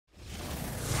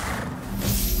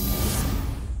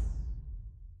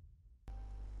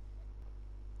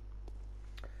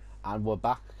And we're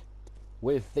back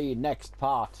with the next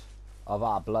part of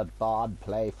our Bloodborne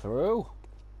playthrough.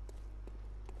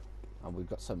 And we've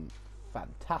got some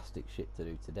fantastic shit to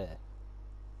do today.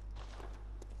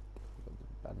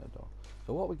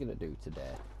 So what we're going to do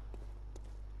today...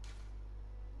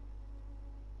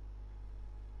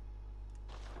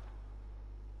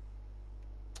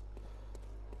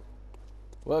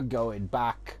 we're going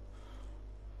back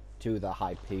to the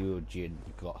Hypogean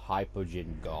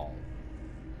Gaol.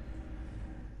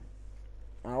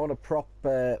 I want to prop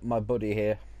my buddy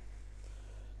here,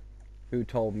 who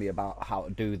told me about how to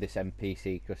do this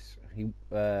NPC, because he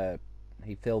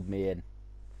filled me in.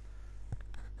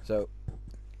 So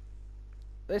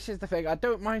this is the thing. I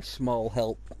don't mind small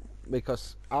help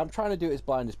because I'm trying to do it as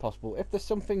blind as possible. If there's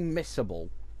something missable,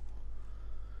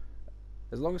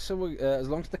 as long as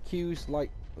the cues,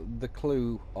 like the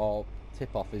clue or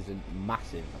tip off, isn't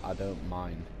massive, I don't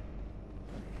mind.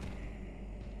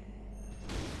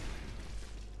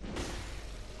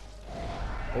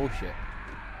 Oh shit.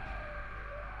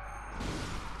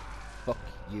 Fuck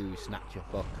you, snatcher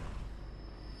fuck.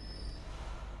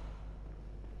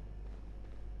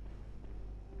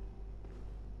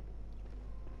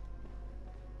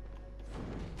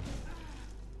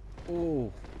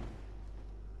 Oh.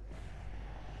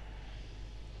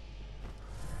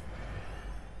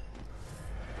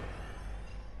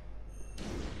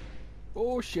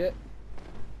 Oh shit.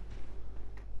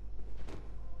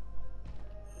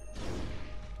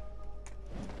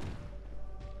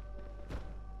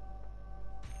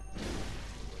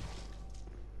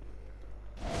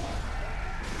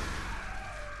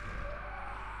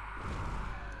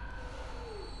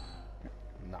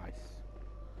 Nice.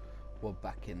 We're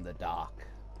back in the dark.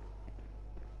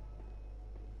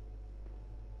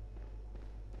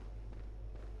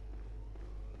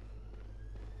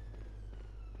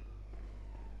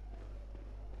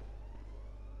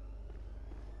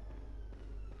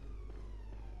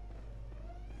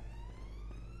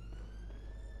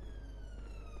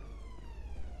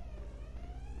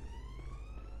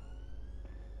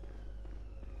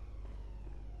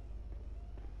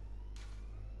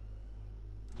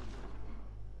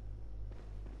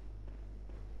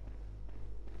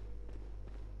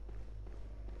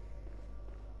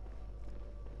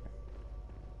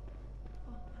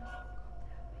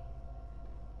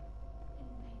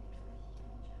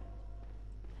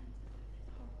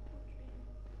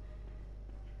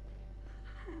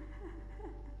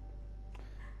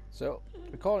 So,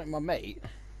 according to my mate,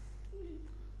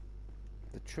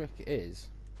 the trick is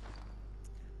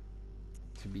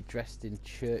to be dressed in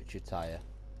church attire,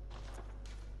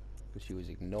 because she was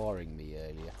ignoring me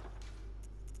earlier.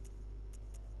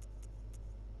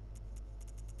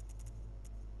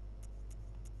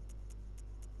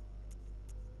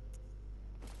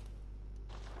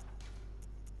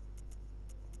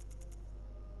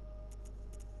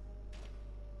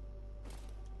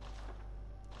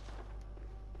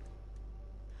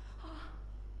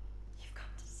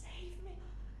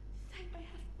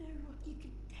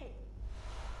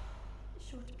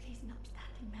 Sure to please an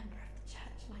upstanding member of the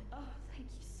church like, oh, thank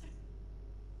you so...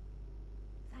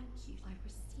 Thank you. I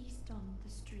was seized on the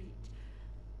street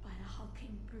by a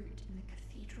hulking brute in the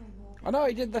cathedral wall. I know,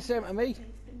 he did the same to me. It's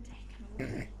been taken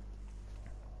away.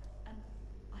 And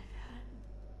I've heard...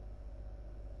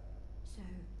 So,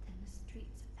 then the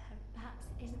streets of hell, perhaps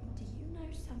it isn't... Do you know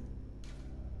some...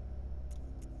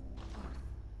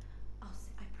 Oh,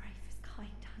 I pray for his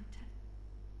kind hunter.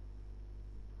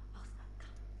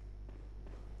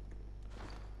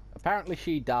 Apparently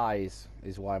she dies,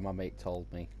 is why my mate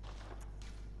told me.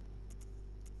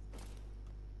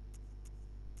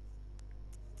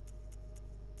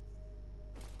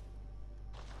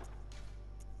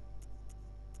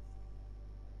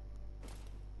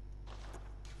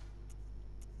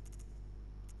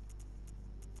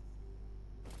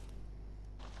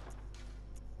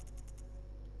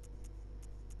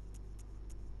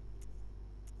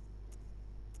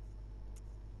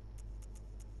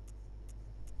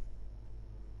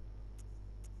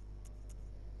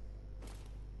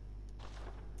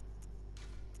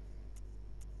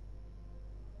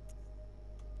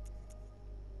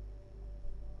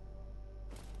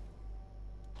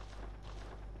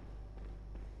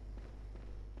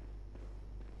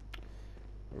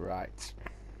 Right.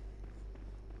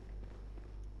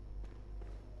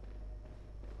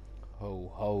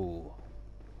 Ho ho.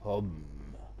 Hum.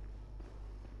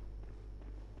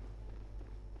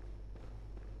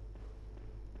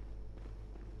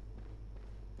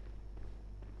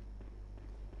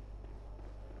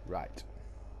 Right.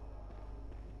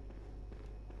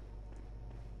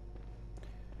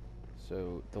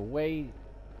 So the way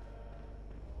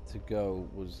to go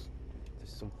was... There's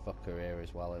some fucker here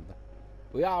as well in there.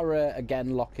 We are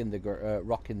again rocking the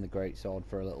greatsword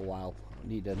for a little while.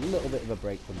 Need a little bit of a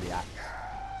break from the axe.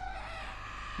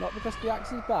 Not because the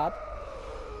axe is bad,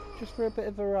 just for a bit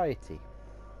of variety.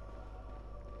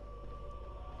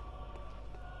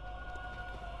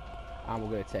 And we're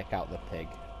going to take out the pig.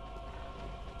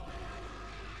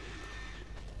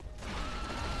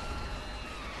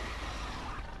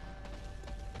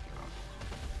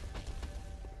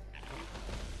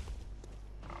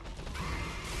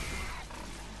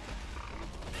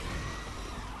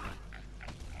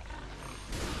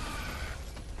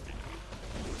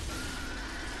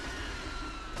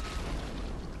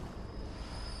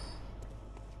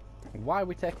 Why are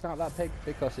we taking out that pig?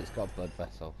 Because it's got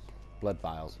blood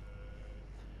vials.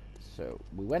 So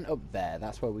we went up there.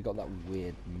 That's where we got that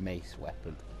weird mace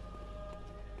weapon.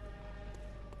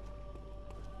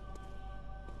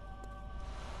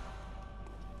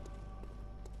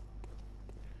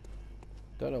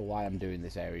 Don't know why I'm doing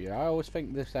this area. I always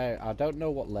think this area... I don't know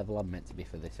what level I'm meant to be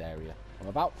for this area. I'm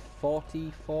about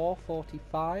 44,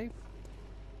 45?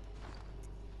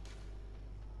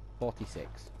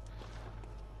 46.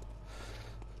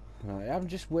 I'm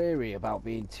just wary about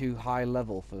being too high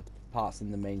level for parts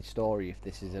in the main story if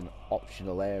this is an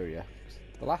optional area.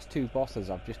 The last two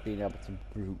bosses I've just been able to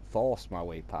brute force my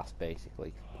way past,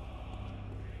 basically.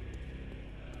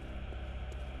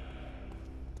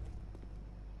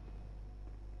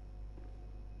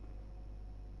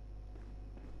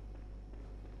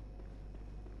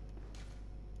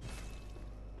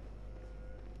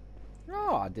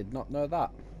 Oh, I did not know that.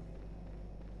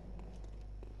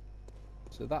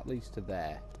 So that leads to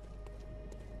there.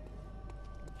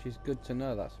 Which is good to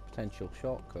know. That's a potential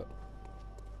shortcut.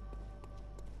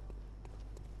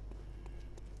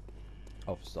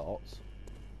 Of sorts.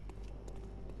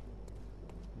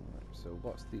 Right, so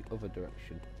what's the other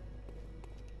direction?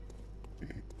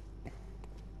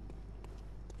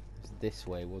 It's this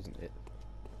way, wasn't it?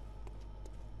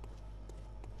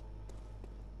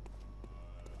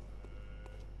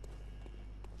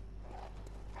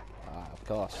 Ah, of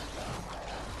course.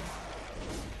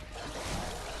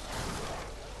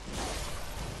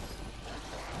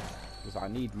 Because I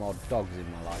need more dogs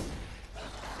in my life.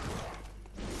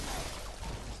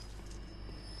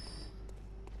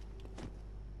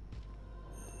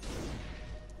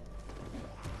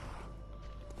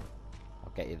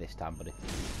 I'll get you this time, buddy.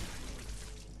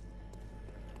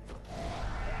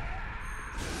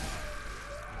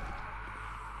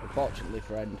 Unfortunately,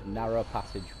 friend, narrow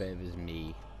passage favours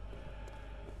me.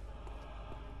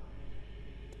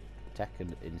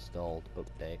 Tekken installed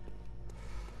update.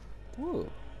 Woo.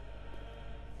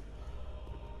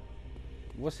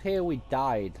 Was here we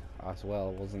died as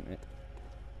well, wasn't it?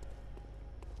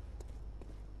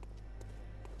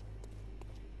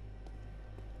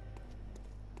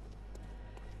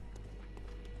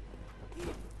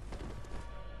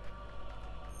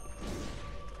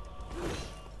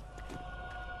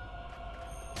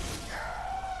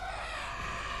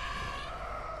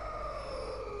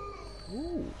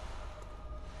 Ooh.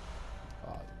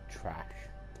 Oh, trash.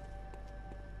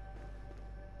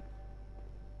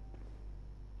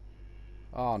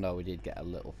 Oh no, we did get a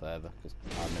little further because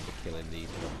I remember killing these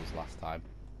ones last time.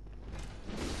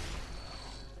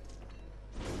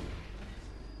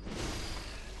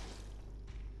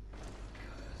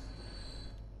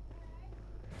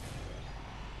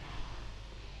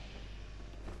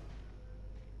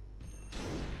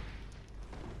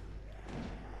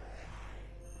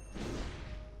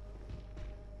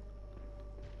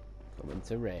 Coming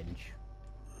to range.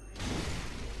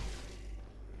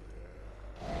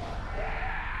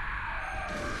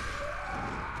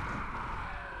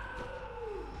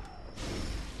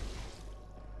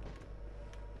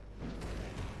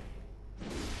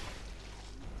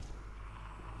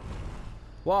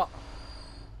 What?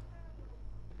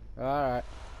 Alright.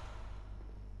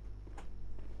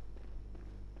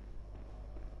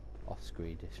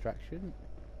 Off-screen distraction.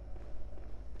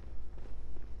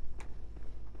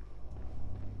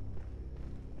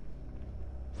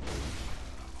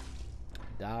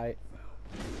 Die.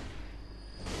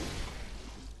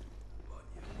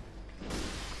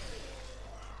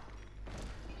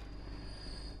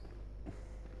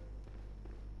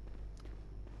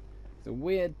 It's a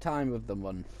weird time of the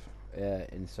month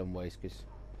in some ways because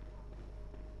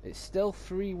it's still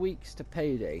 3 weeks to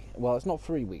payday. Well, it's not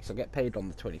 3 weeks. I get paid on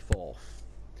the 24th.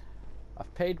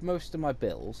 I've paid most of my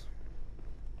bills,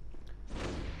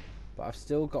 but I've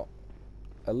still got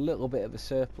a little bit of a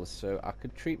surplus, so I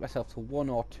could treat myself to one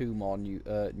or two more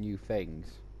new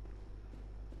things.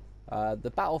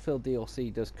 The Battlefield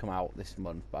DLC does come out this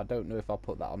month, but I don't know if I'll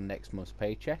put that on next month's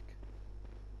paycheck.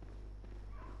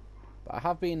 But I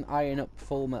have been eyeing up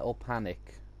Full Metal Panic,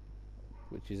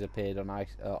 which has appeared on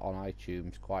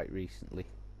iTunes quite recently.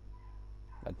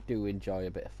 I do enjoy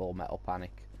a bit of Full Metal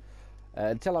Panic.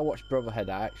 Until I watched Brotherhood,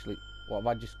 I actually... What have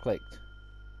I just clicked?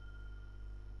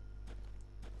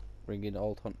 Bringing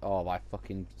old hunt... Oh, I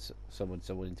fucking summoned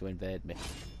someone to invade me.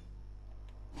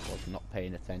 I was not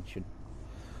paying attention.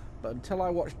 But until I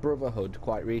watched Brotherhood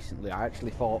quite recently, I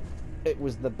actually thought it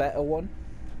was the better one.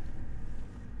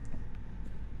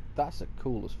 That's a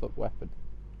cool as fuck weapon.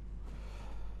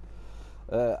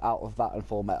 Out of that and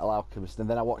Full Metal Alchemist, and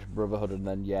then I watched Brotherhood, and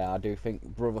then yeah, I do think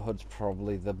Brotherhood's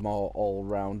probably the more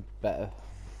all-round better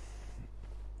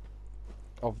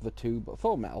of the two, but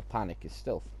Full Metal Panic is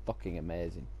still fucking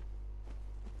amazing.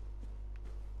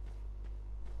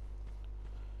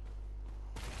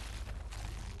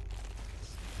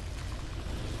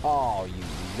 Oh, you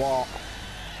what?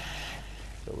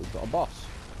 So we've got a boss.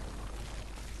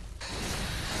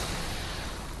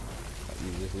 That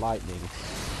uses lightning.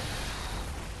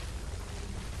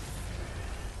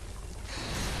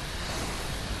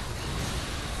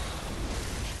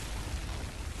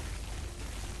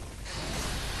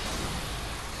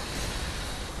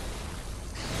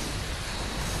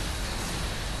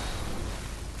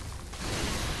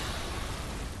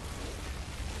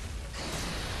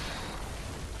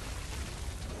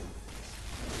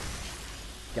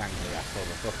 Gangly ass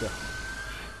motherfucker.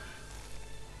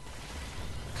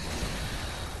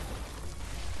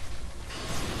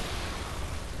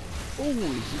 Oh,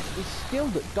 he's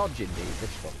skilled at dodging these, this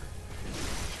fuck.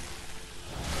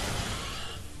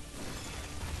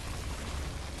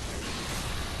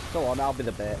 Go on, I'll be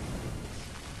the bait.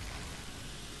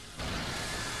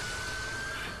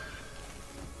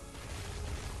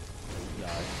 No,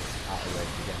 out of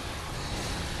range again.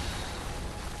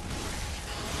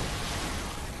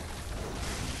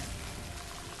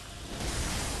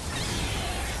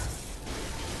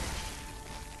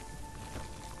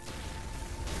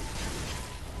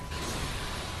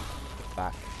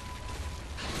 Back.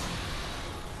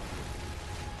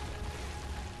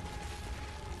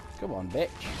 Come on, bitch.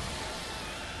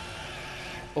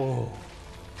 Oh.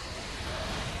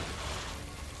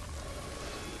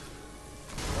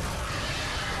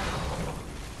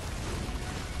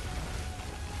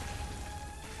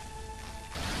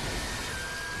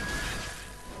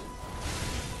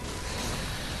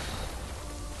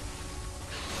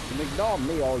 You can ignore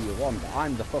me all you want, but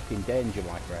I'm the fucking danger,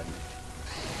 my friend.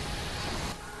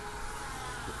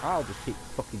 I'll just keep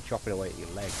fucking chopping away at your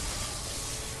leg.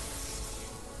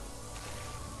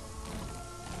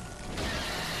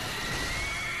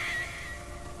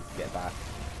 Get back.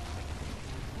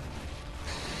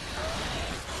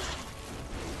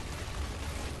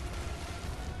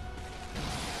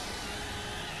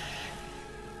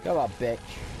 Come on, bitch.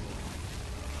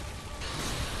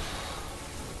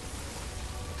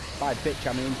 By bitch,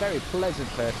 I mean very pleasant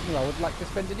person who I would like to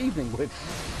spend an evening with.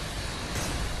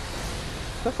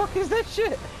 The fuck is that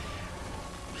shit?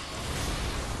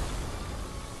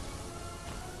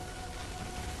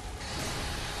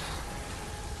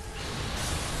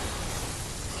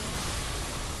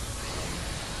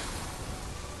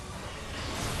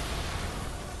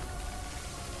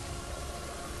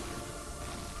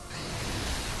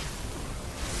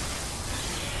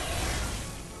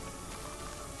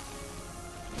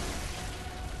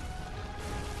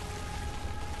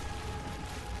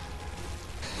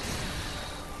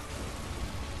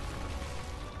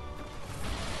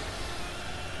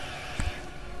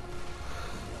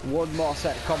 One more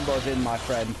set of combos in, my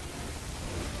friend.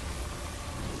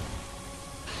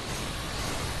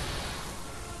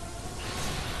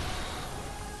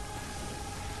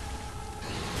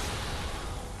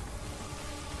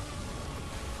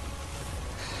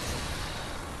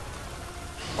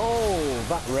 Oh,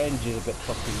 that range is a bit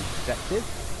fucking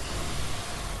effective.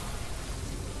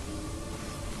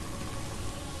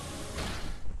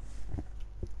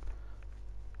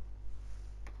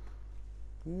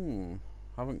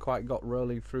 Haven't quite got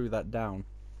rolling through that down.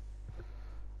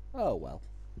 Oh well.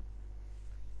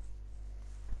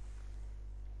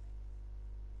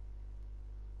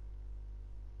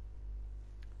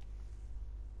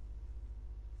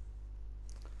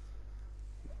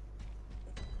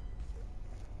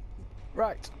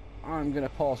 Right, I'm going to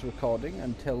pause recording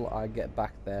until I get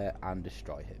back there and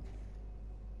destroy him.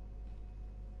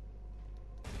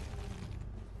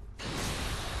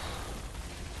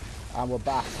 And we're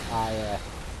back. I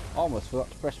almost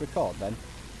forgot to press record then.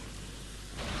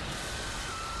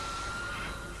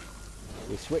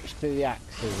 We switched to the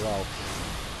axe as well.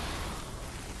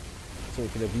 so we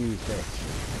can abuse this.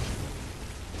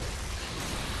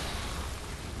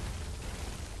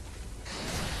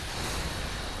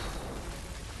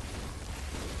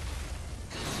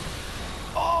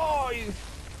 Oh, you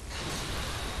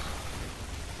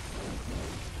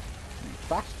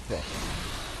fast fish.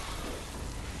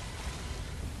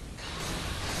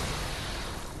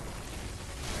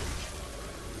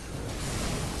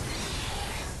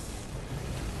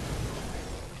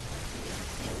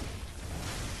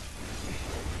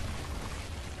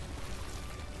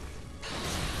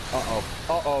 Uh-oh.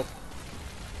 Uh-oh.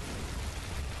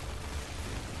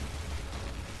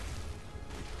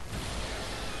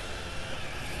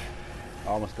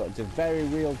 Almost got into very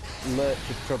real lurch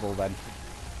of trouble then.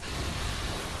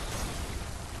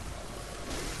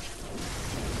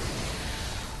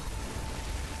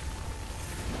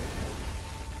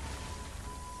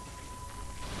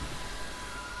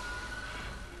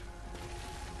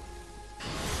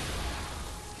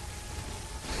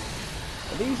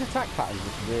 These attack patterns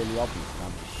are really obvious and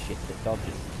I'm just shit at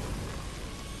dodging.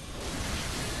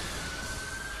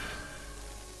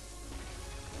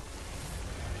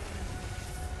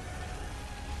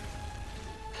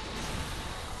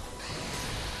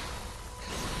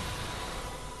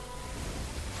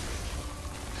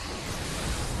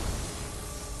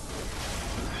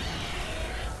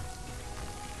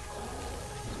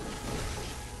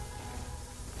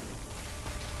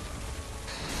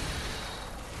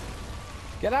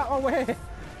 Get out of my way!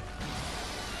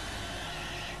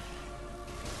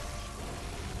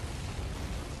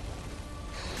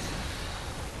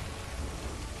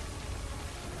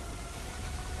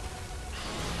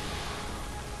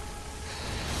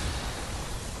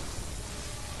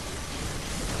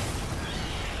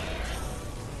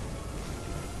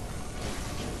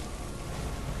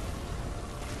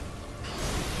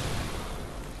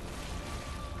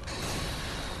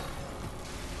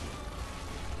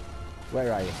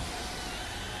 Where are you?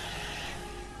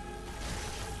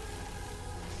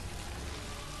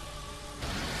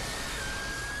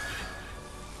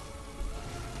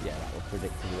 Yeah, that was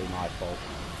predictably my fault.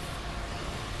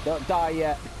 Don't die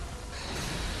yet.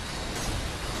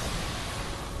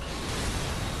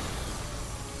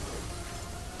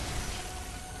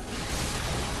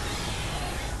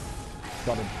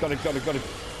 Got him.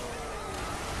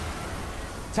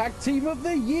 Tag team of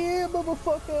the year,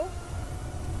 motherfucker!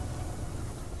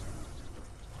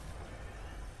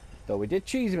 Though we did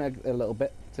cheese him a little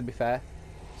bit, to be fair.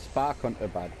 Spark Hunter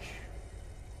badge.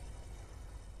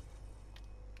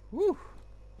 Woo!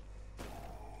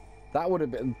 That would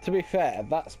have been, to be fair,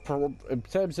 that's in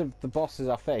terms of the bosses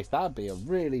I faced, that'd be a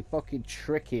really fucking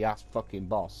tricky ass fucking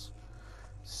boss.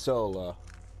 Solo.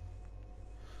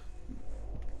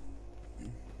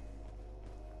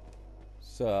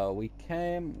 So we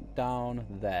came down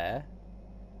there.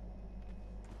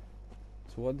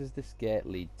 So what does this gate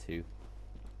lead to?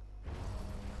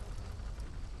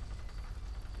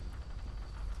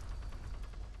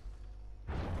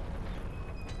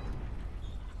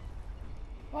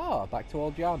 Oh, back to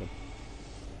Old Yarnum.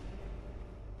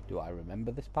 Do I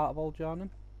remember this part of Old Yarnum?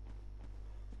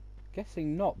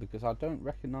 Guessing not, because I don't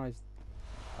recognise.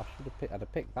 I should have I'd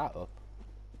have picked that up.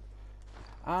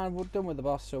 And we're done with the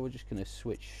boss, so we're just going to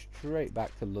switch straight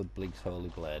back to Ludwig's Holy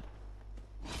Blade.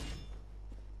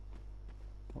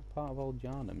 What part of Old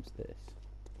Yarnum's this?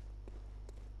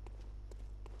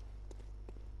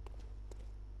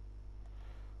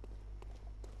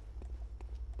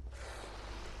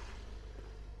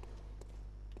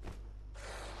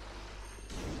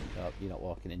 Oh, you're not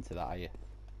walking into that, are you?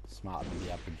 Smarter than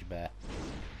the average bear.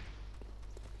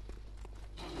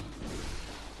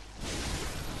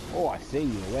 Oh, I see.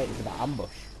 You were waiting for that ambush.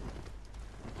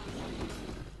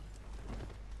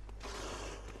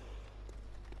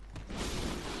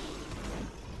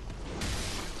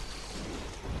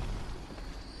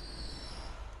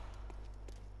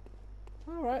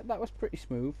 Alright, that was pretty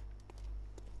smooth.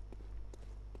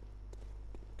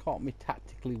 Caught me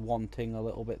tactically wanting a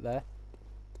little bit there.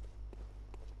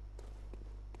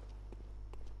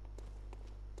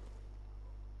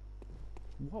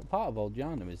 What part of Old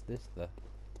Yarnum is this, though?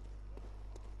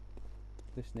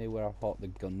 This near where I fought the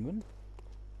gunman?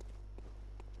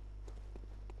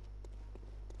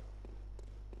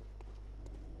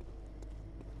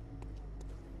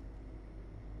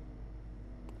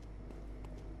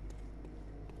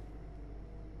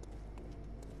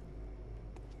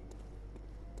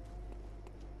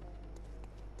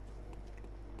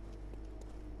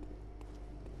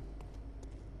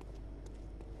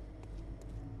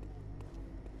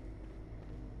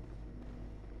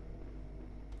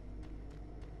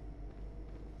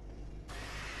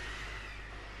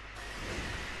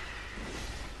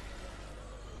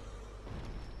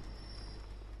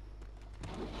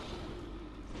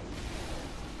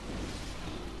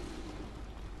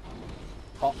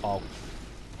 Uh-oh.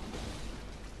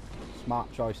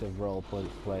 Smart choice of role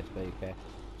place, BK.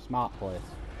 Smart place.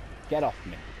 Get off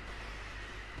me.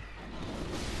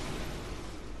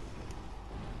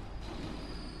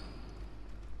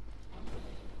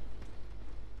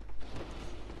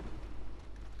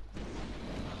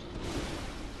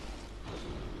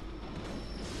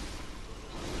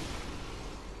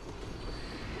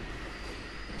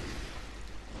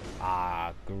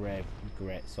 Ah, great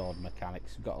sword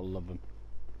mechanics. Gotta love them.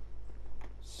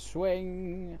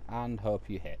 Swing and hope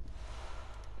you hit.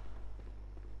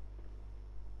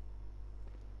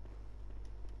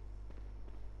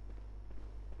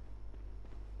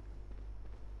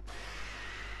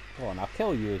 Go on, I'll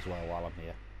kill you as well while I'm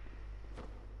here.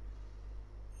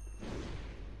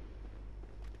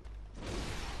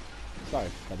 Sorry,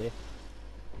 buddy.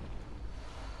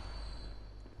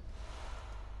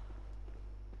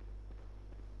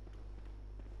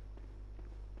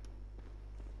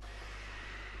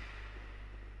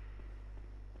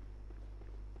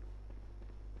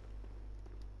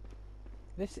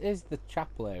 This is the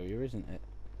chapel area, isn't it?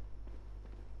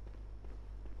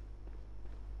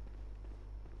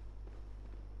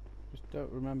 Just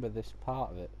don't remember this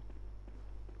part of it.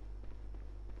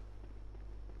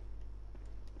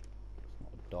 It's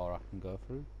not a door I can go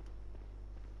through.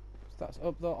 So that's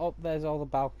up there's all the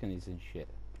balconies and shit.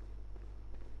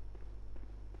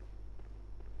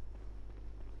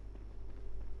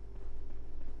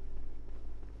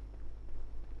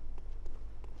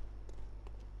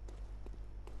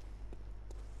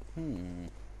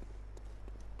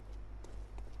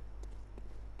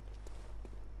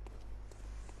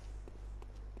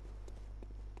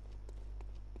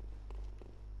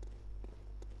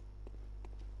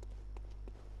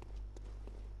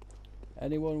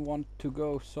 Anyone want to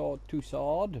go sword to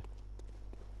sword?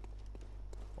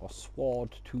 Or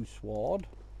sword to sword?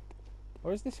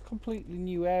 Or is this a completely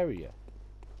new area?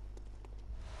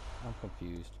 I'm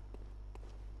confused.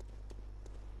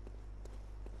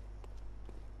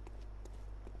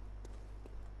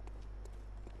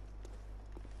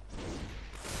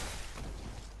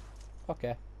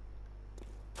 Okay.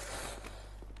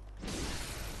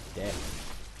 Dead.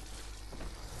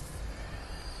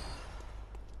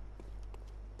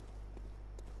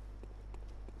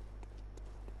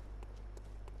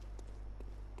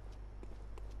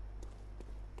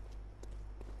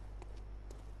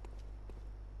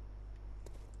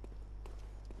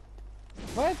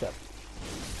 Where the...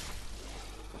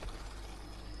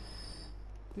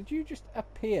 Did you just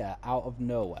appear out of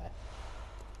nowhere?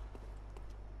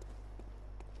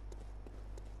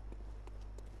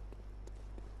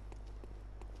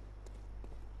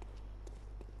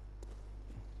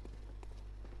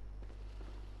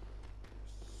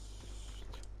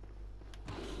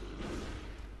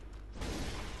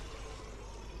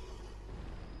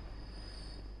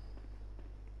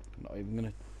 I'm not even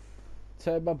gonna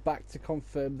turn my back to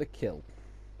confirm the kill.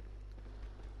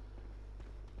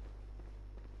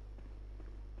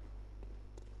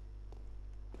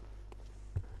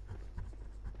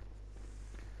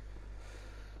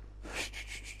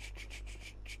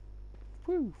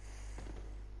 Woo.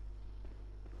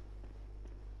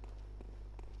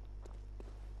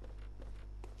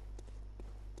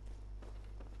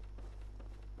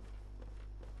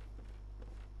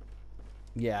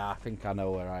 Yeah, I think I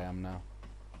know where I am now.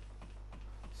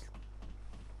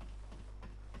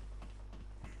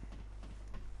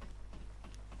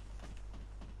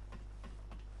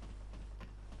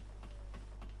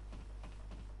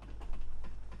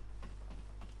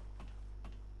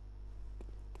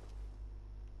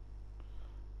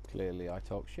 Clearly I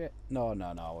talk shit. No,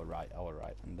 we're right,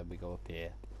 and then we go up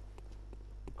here.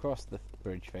 Across the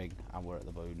bridge thing, and we're at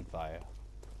the bonfire.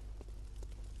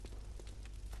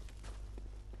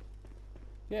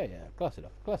 Yeah, close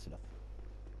enough.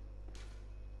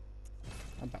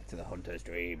 I'm back to the hunter's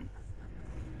dream.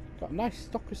 Got a nice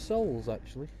stock of souls,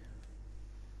 actually.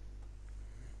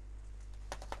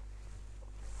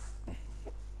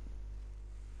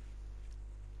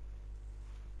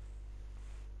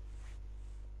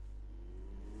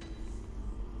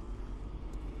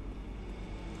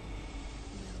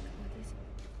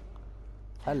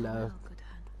 Hello.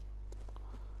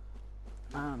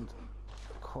 And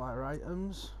acquire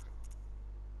items.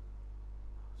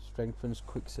 Strengthens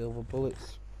quicksilver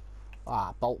bullets.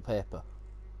 Ah, bolt paper.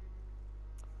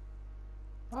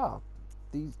 Ah,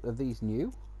 are these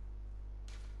new?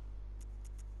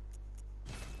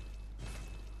 So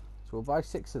we'll buy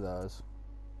 6 of those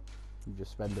and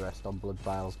just spend the rest on blood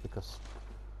vials because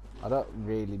I don't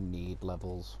really need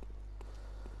levels.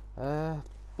 But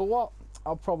what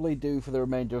I'll probably do for the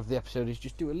remainder of the episode is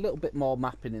just do a little bit more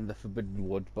mapping in the Forbidden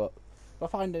Wood, but if I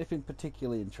find anything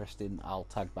particularly interesting, I'll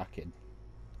tag back in.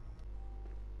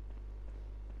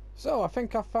 So, I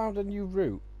think I've found a new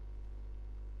route.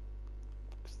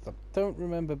 I don't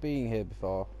remember being here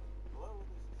before.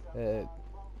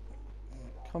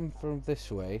 Come from this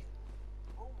way.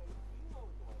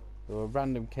 There were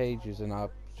random cages and I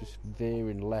was just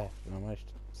veering left and I managed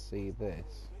to see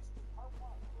this.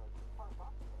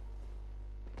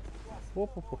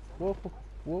 Whoop, whoop, whoop, whoop,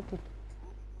 whoop, whoop.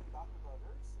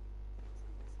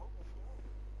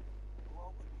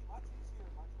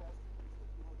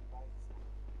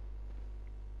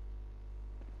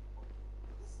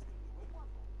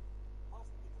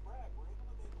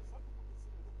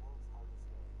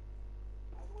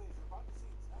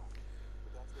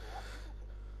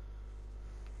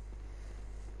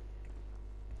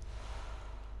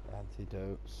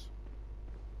 Antidotes.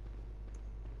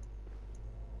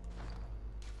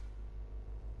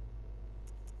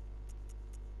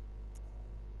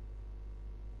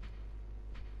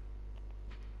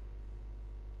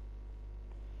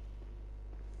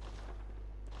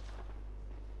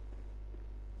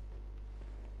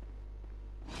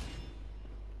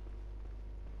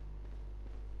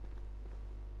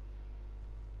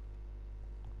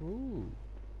 Ooh.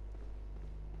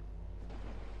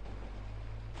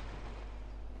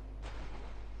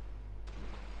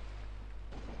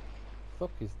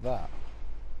 Fuck is that?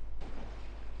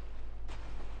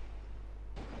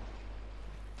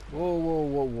 Whoa, whoa,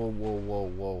 whoa, whoa, whoa, whoa,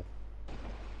 whoa.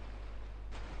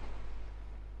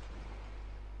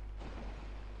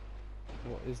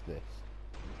 What is this?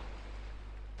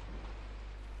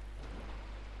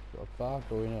 Got a bar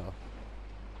going off.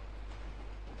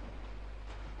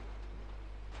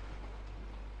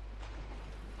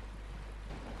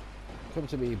 Come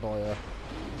to me, boy.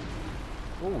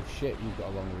 Oh shit, you've got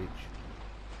a long reach.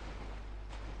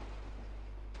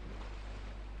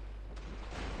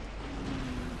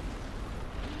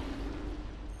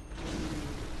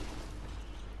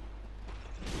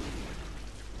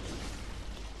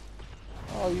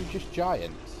 Oh, you're just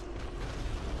giants.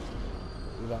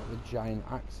 Without the giant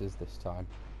axes this time.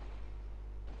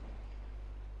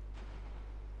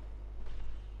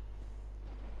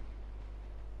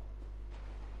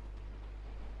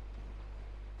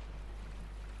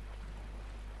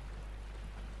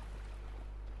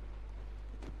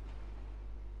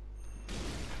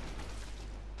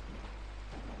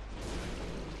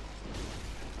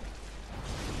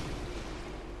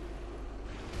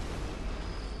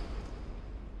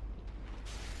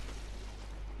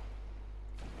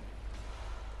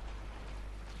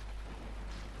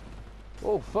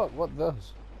 Oh fuck, what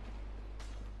those?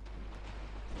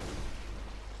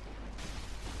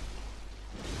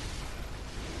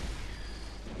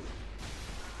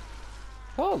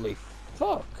 Holy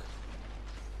fuck!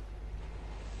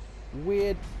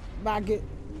 Weird maggot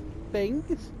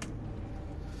things.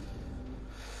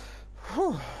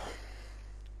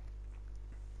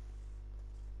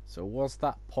 So was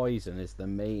that poison is the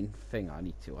main thing I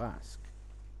need to ask.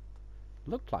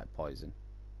 Looked like poison.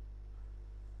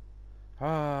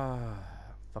 Ah,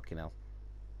 fucking hell.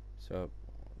 So,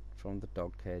 from the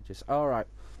dog cages. Alright.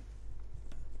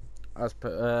 As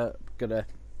per, gonna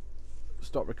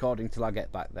stop recording till I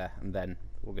get back there, and then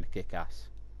we're gonna kick ass.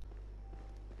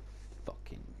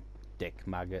 Fucking dick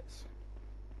maggots.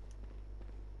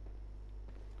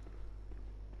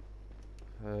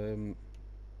 Ho.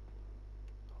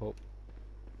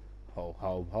 Ho,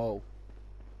 ho, ho.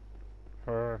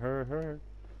 Her, her, her.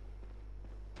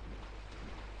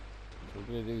 So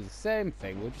we're going to do the same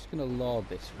thing, we're just going to lure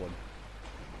this one.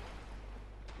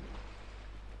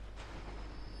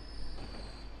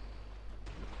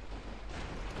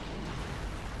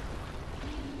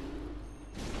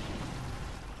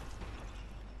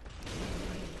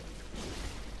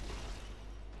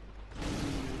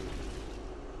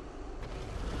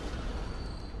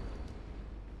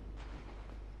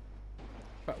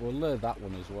 In fact, we'll lure that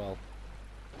one as well.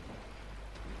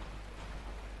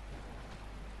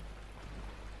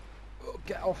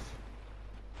 Get off!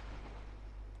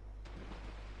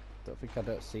 Don't think I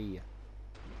don't see you.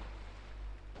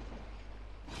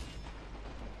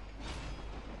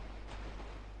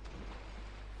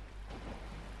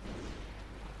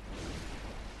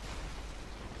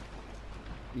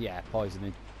 Yeah,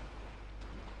 poisoning.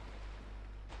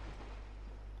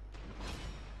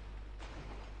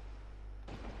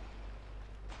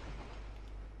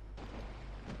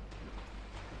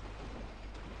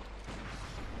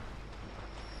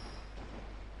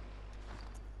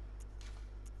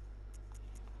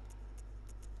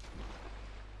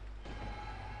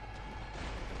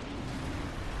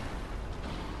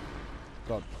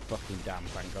 God fucking damn,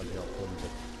 thank God you're clumsy.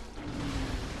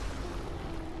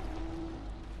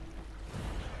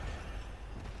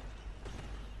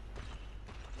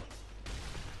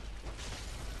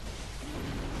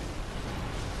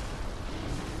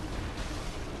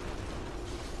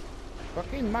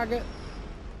 Fucking maggot!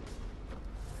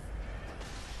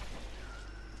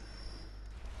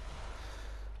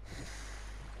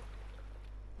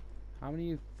 How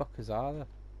many of you fuckers are there?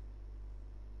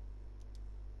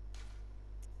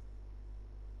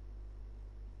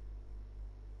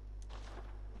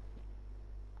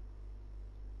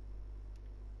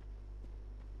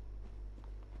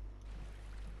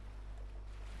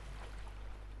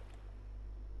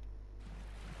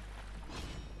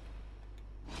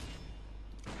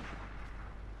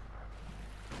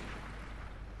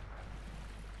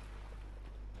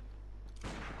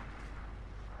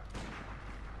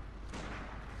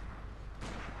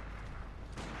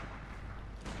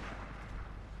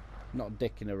 Not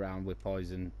dicking around with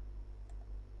poison.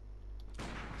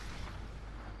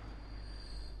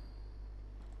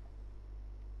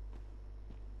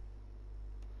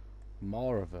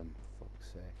 More of them, for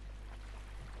fuck's sake.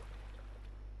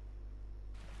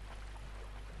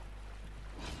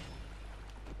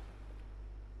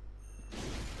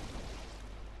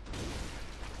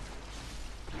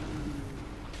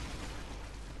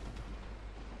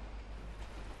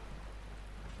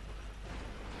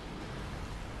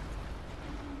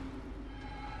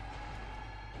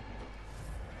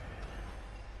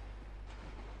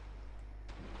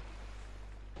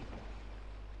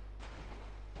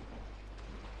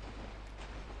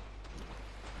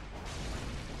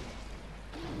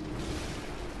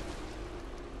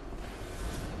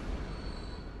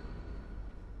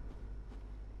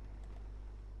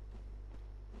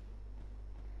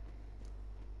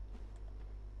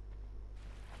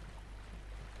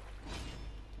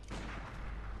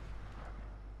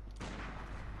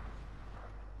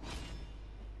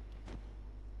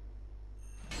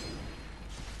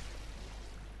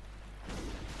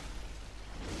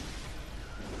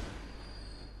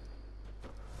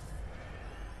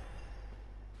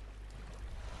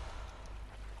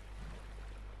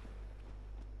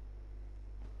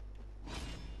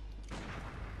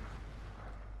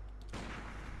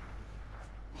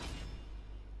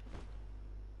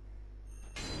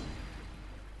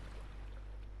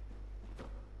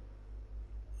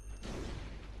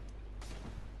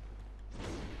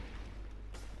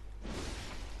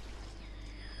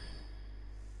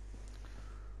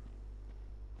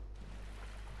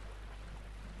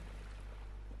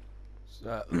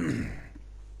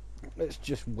 Let's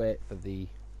just wait for the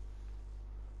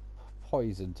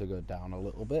poison to go down a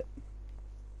little bit.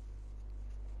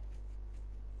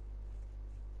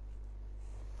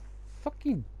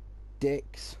 Fucking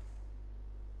dicks.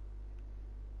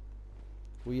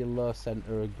 With your low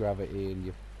centre of gravity and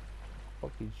your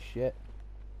fucking shit.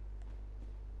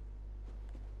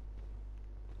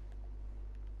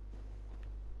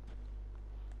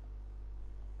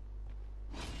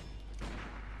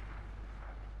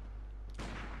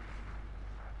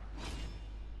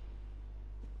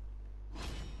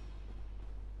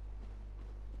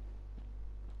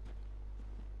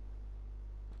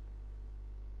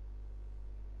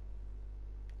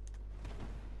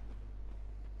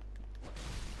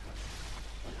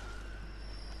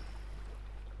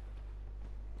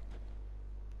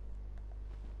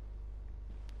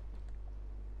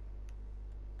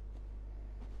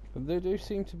 But they do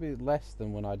seem to be less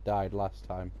than when I died last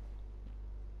time.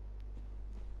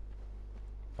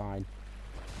 Fine.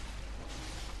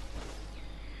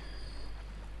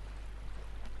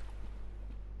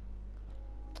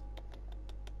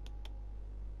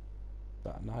 Is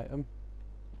that an item?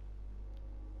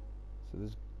 So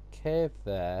there's a cave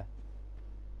there.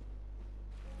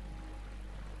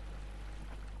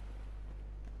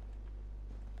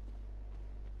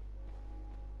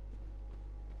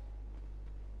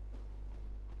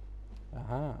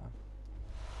 Aha.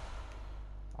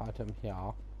 Item here.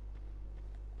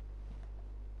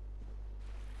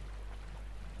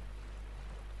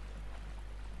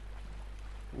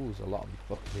 Ooh, there's a lot of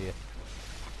fuckers here.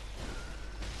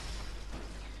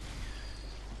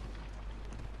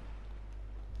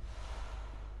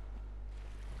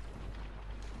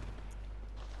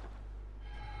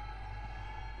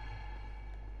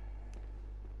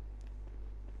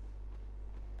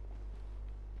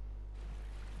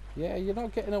 Yeah, you're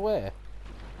not getting away.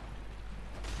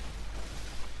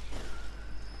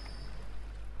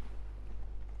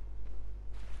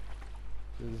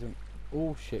 There's an...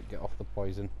 Oh shit, get off the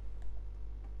poison.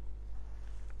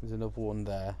 There's another one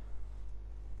there.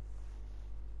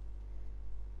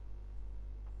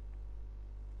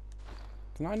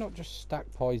 Can I not just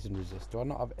stack poison resist? Do I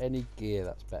not have any gear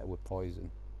that's better with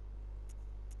poison?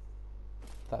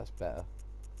 That's better.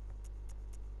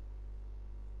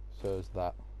 So is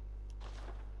that.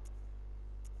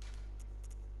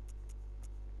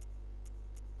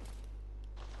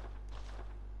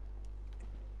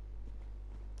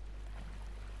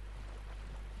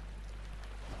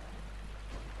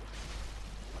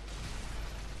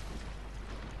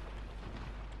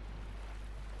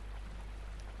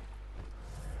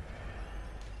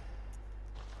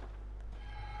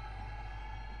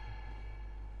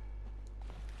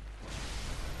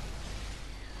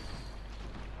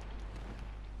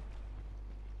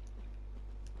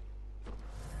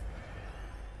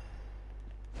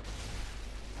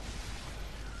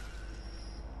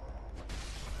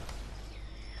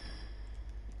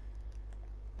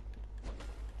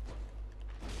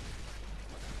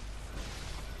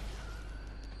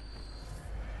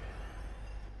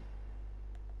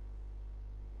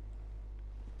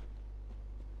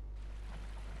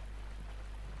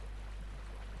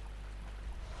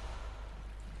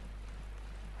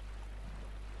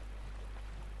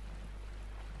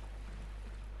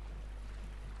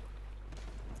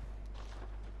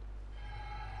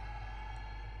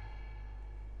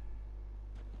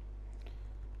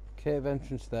 Cave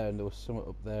entrance there, and there was something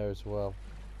up there as well.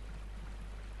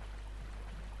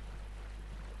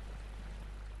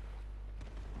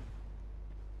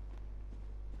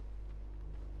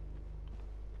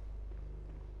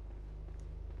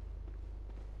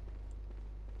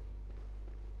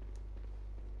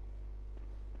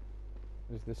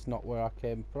 Is this not where I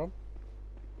came from?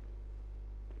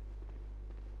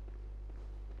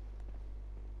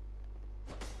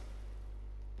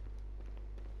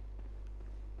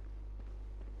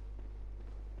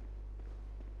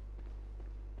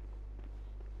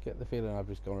 Get the feeling I've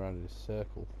just gone around in a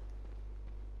circle.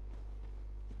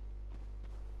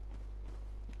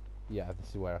 Yeah, this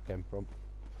is where I came from.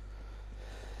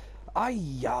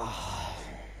 Ayah!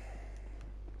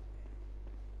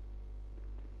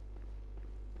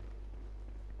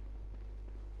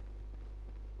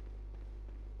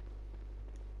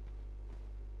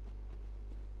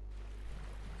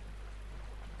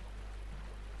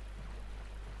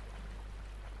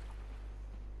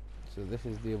 So this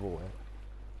is the other way.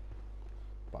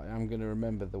 But I am going to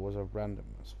remember there was a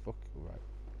randomness. Fuck, right.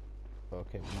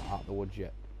 Okay, we're not out of the woods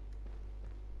yet.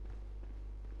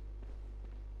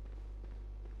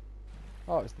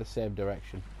 Oh, it's the same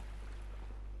direction.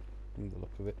 From the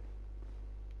look of it.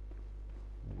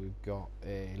 We've got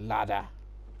a ladder.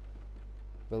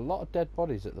 There are a lot of dead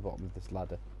bodies at the bottom of this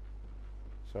ladder.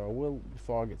 So I will,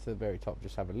 before I get to the very top,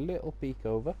 just have a little peek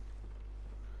over.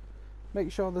 Make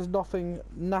sure there's nothing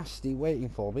nasty waiting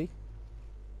for me.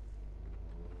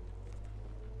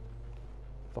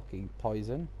 Fucking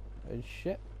poison and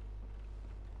shit.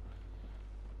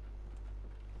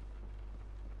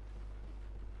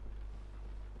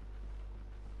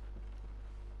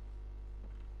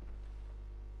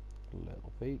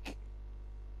 Little peek.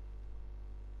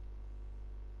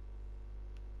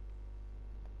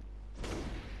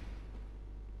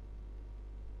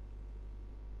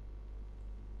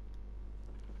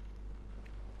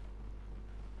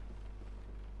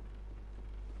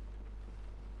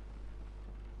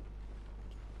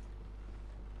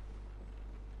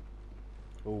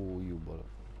 Oh, you mother.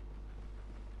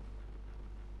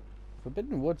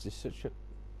 Forbidden Woods is such a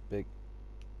big...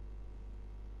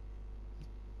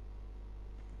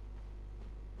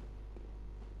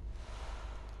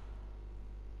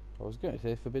 I was going to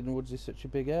say Forbidden Woods is such a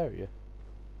big area.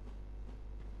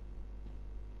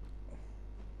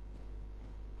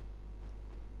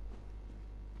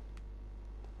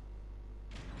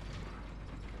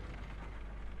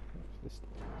 What's this?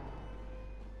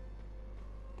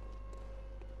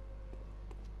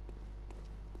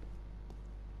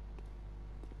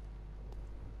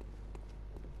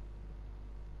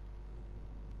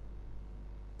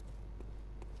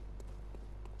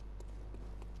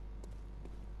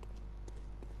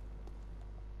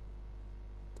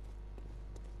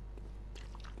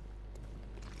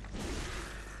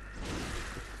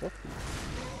 What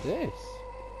is this?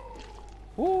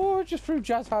 Oh, it just threw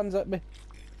jazz hands at me.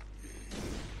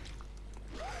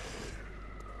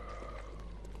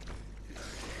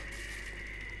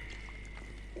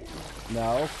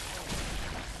 No.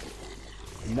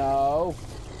 No.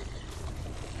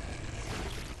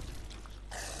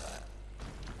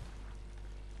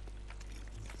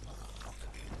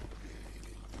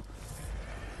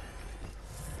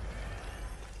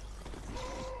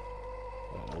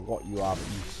 I don't know what you are, but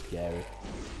you scary.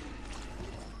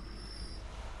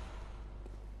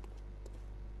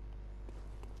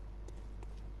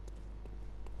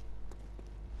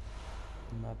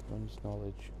 Madman's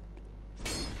knowledge.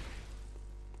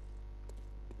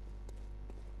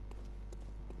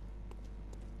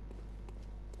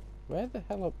 Where the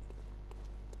hell up?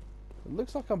 It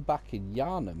looks like I'm back in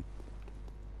Yarnum.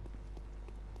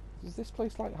 Does this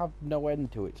place like have no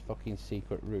end to its fucking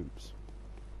secret routes?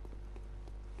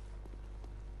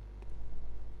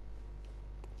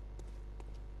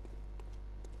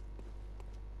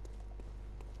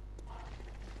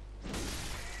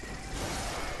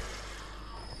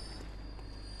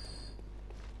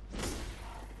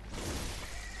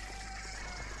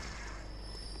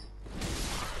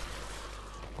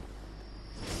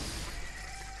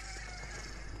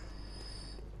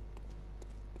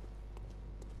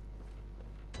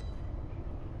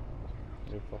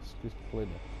 Oscar's clinic.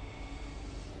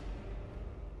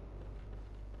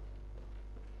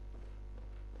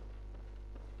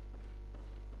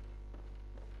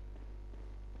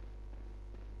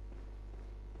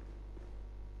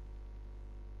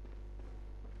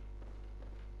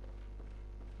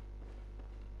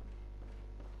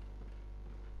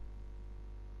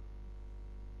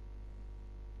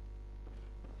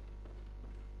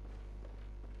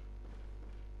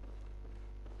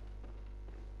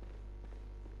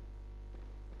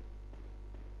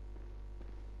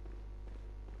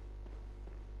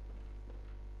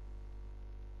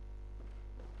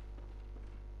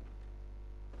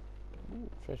 Ooh,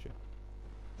 treasure.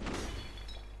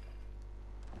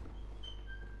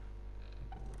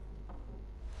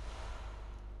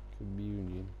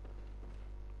 Communion.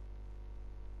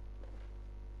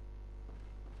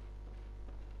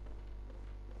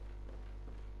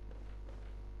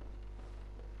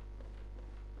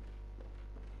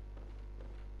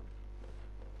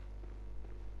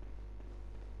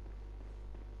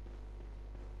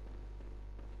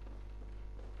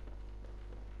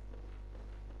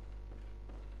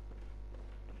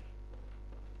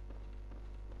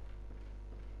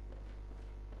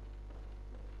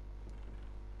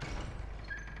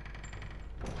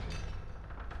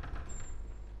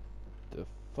 The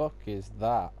fuck is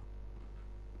that?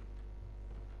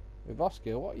 Hey,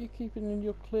 Oscar, what are you keeping in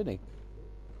your clinic?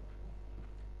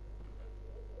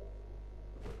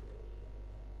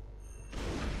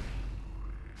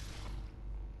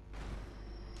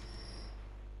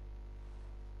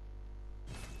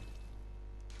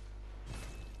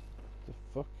 The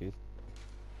fuck is...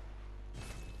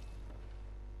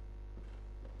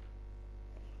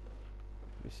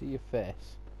 Let me see your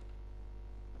face.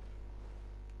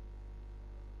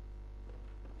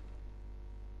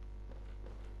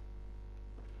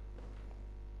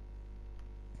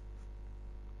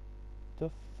 The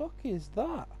fuck is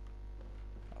that?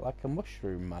 Like a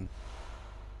mushroom, man.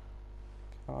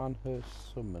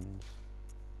 Carnhurst summons.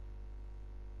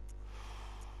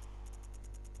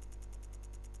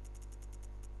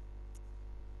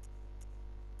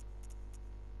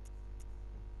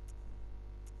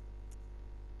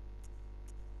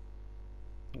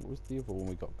 What was the other one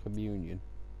we got? Communion.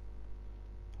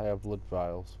 Higher blood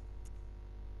vials.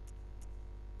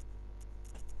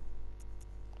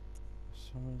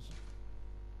 Summons.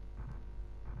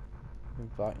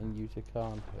 Inviting you to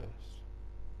Carnhurst.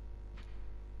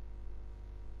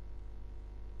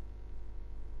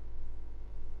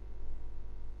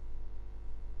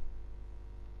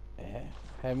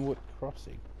 Hemwood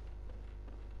Crossing.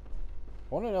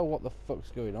 I want to know what the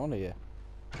fuck's going on here.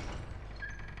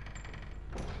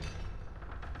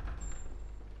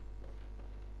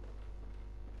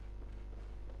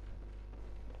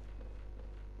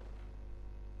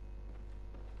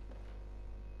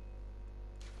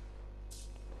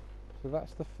 So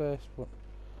that's the first one.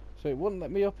 So it wouldn't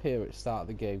let me up here at the start of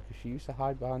the game because she used to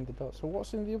hide behind the door. So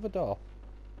what's in the other door?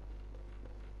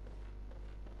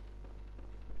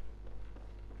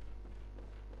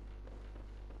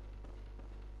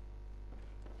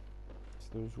 So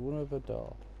there's one other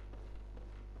door.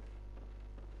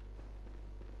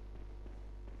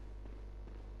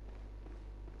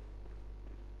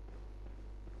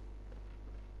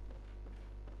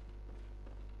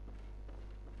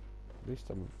 At least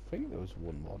I think there was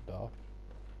one more door.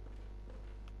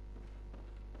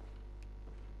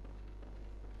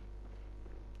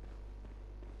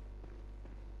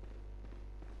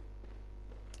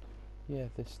 Yeah,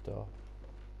 this door.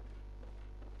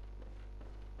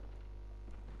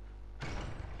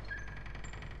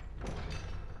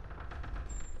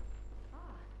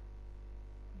 Ah,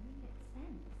 moonlit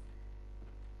sense.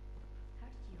 How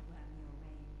did you worm your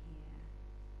way in here?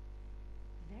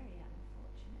 Very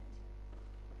unfortunate.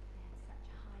 I had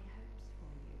such high hopes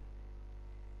for you.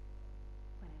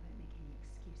 Well, I won't make any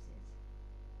excuses.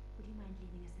 Would you mind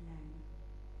leaving us alone?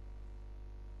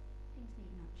 Things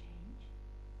need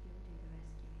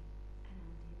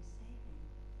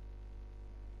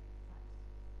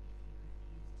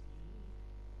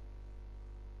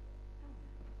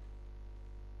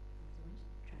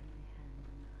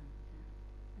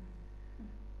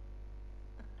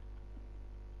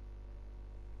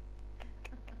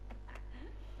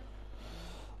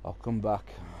I'll come back.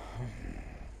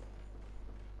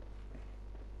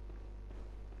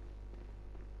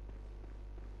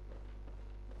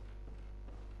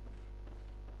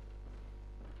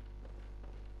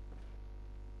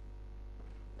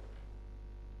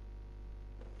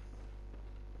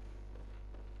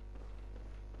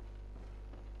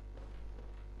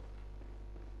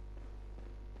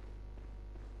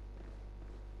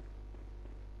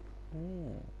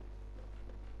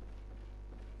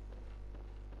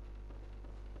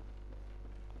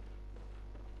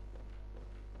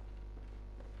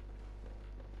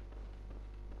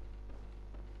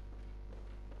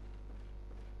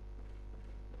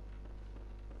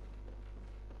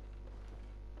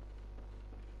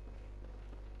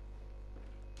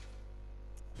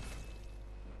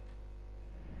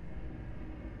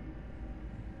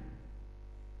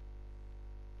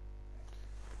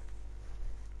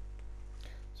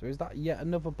 So is that yet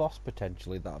another boss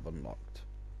potentially that I've unlocked?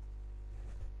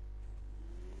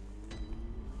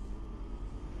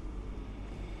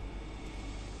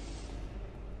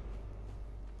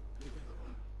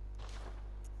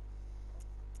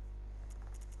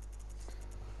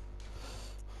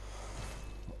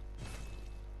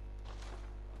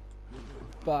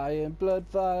 Buying blood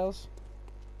vials.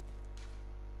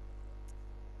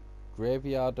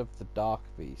 Graveyard of the Dark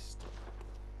Beast.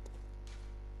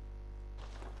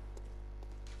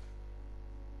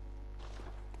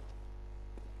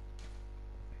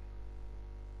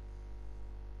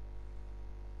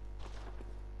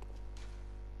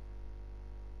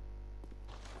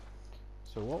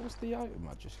 So what was the item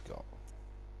I just got?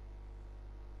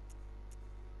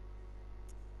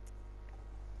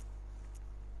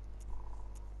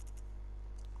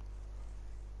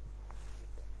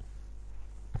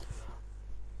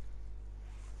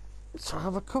 So I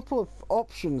have a couple of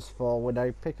options for when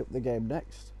I pick up the game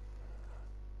next.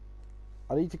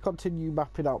 I need to continue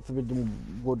mapping out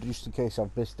Forbidden Wood just in case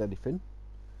I've missed anything.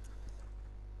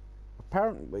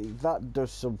 Apparently that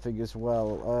does something as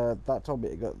well. That told me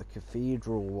to go to the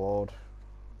Cathedral Ward,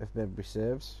 if memory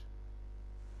serves.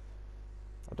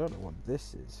 I don't know what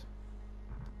this is.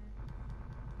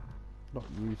 Not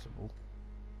usable.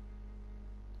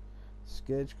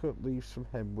 Scagecut leaves from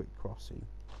Hemwick Crossing.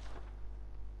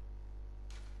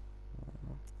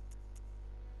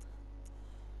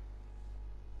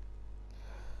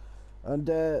 And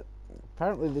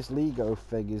apparently this Lego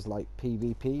thing is like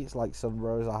PvP. It's like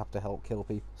Sunrose. I have to help kill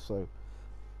people. So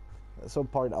at some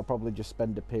point I'll probably just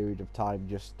spend a period of time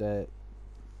just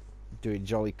doing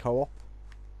jolly co-op.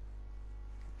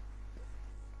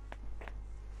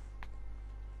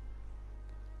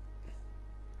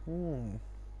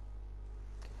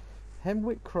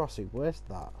 Hemwick Crossing, where's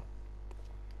that?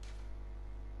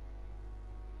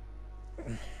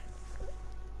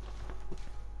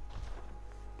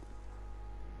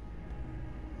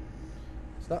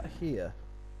 Is that here?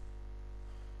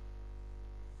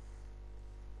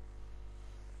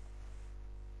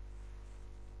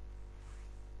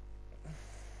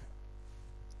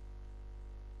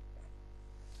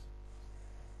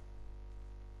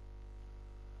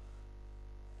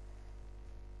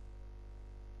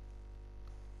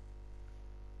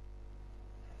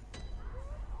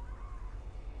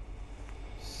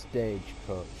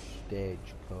 Stagecoach.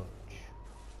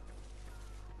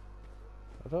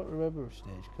 I don't remember a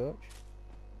stagecoach.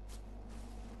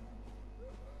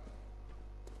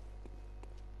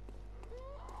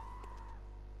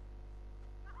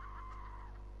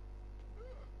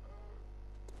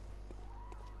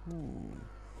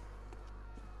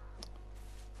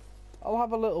 I'll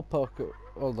have a little poke at...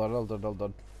 Hold on.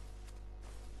 No.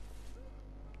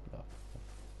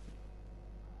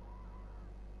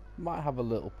 Might have a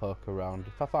little poke around.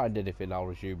 If I find anything, I'll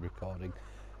resume recording.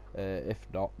 If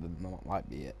not, then that might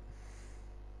be it.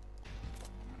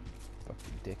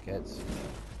 Fucking dickheads.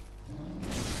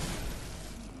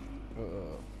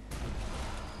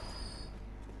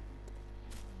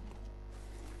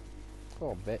 Come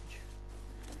on, bitch.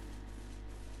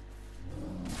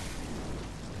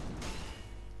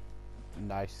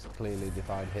 Nice, clearly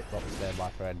defined hitbox there, my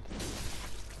friend.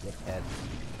 Dickhead.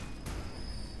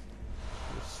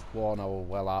 I sworn I was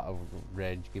well out of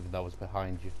range, given that I was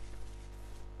behind you.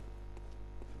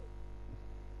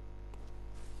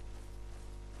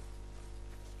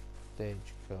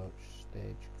 Stagecoach.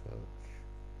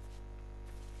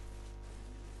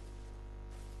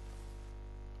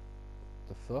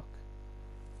 The fuck?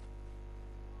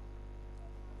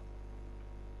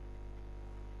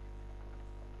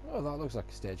 Oh, that looks like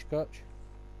a stagecoach.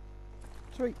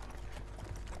 Sweet.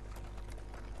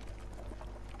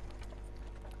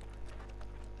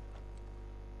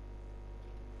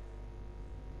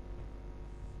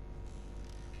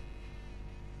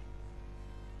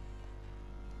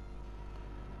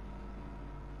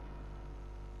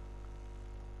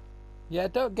 Yeah,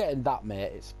 don't get in that,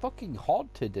 mate. It's fucking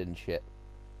haunted and shit.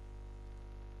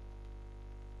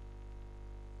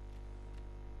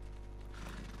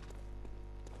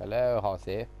 Hello,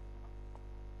 horsey.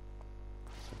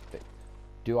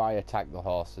 Do I attack the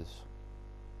horses?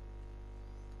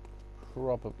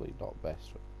 Probably not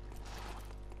best.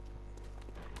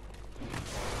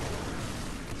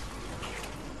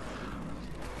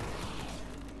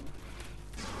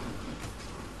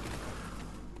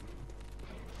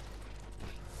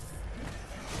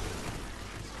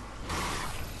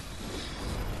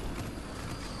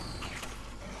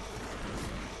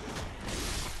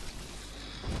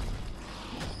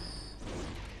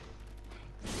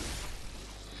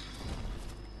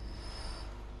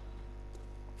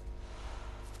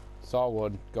 Saw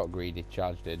one, got greedy,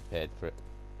 charged in, paid for it.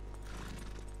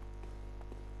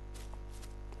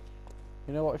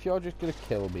 You know what, if you're just gonna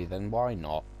kill me, then why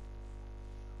not?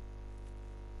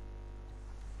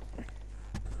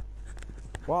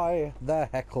 Why the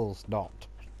heckles not?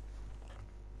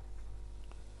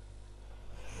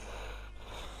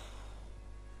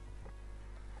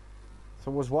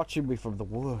 Someone's watching me from the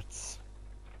woods.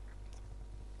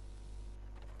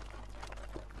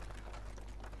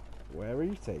 Where are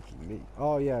you taking me?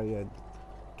 Oh yeah,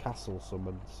 castle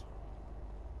summons.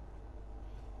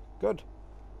 Good.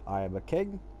 I am a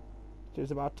king. It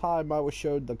is about time I was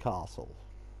shown the castle.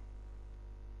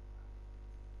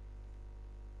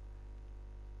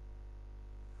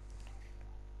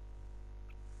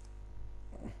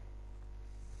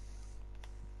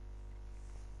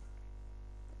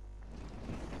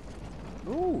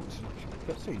 Ooh,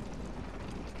 cutscene.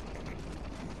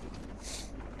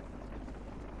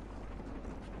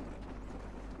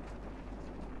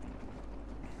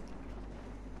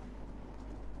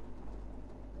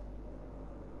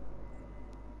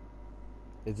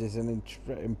 It is an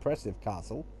impressive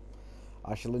castle.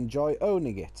 I shall enjoy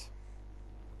owning it.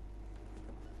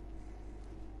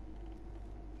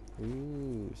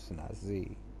 Ooh,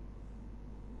 snazzy.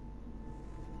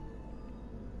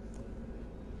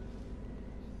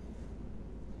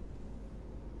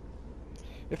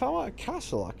 If I'm at a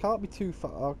castle, I can't be too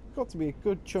far. I've got to be a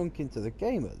good chunk into the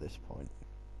game at this point.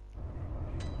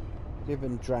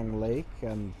 Given Drang Lake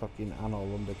and fucking Anor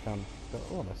Lundercan.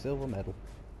 Oh, and a silver medal.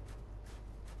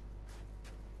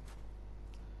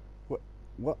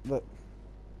 What the?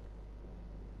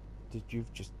 Did you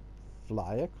just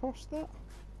fly across that?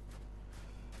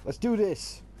 Let's do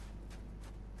this!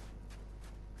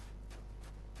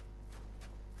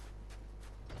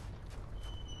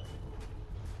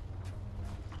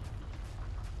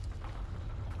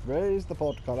 Raise the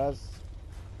portcullis.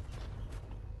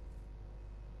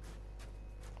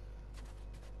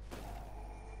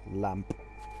 Lamp.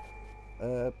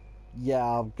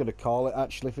 Yeah, I'm gonna call it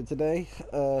actually for today.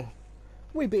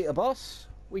 We beat a boss.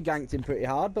 We ganked him pretty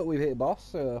hard, but we hit a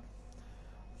boss.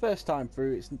 First time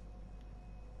through, it's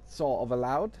sort of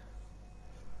allowed.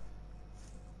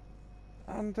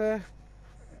 And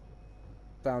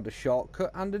found a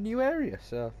shortcut and a new area,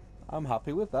 so I'm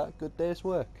happy with that. Good day's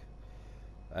work.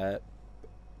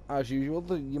 As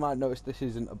usual, you might notice this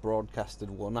isn't a broadcasted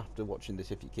one after watching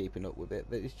this if you're keeping up with it.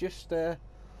 It's just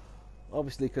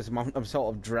obviously because I'm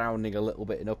sort of drowning a little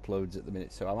bit in uploads at the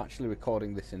minute, so I'm actually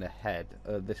recording this in ahead.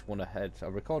 This one ahead. So I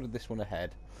recorded this one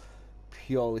ahead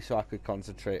purely so I could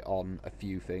concentrate on a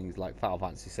few things like Final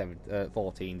Fantasy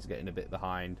 14's getting a bit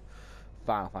behind.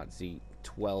 Final Fantasy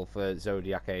 12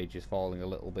 Zodiac Age is falling a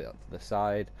little bit up to the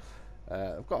side.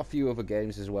 I've got a few other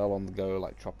games as well on the go,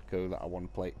 like Tropico, that I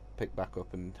want to pick back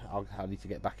up, and I need to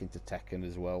get back into Tekken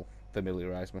as well,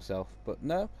 familiarise myself. But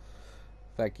no,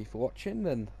 thank you for watching,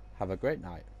 and have a great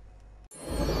night.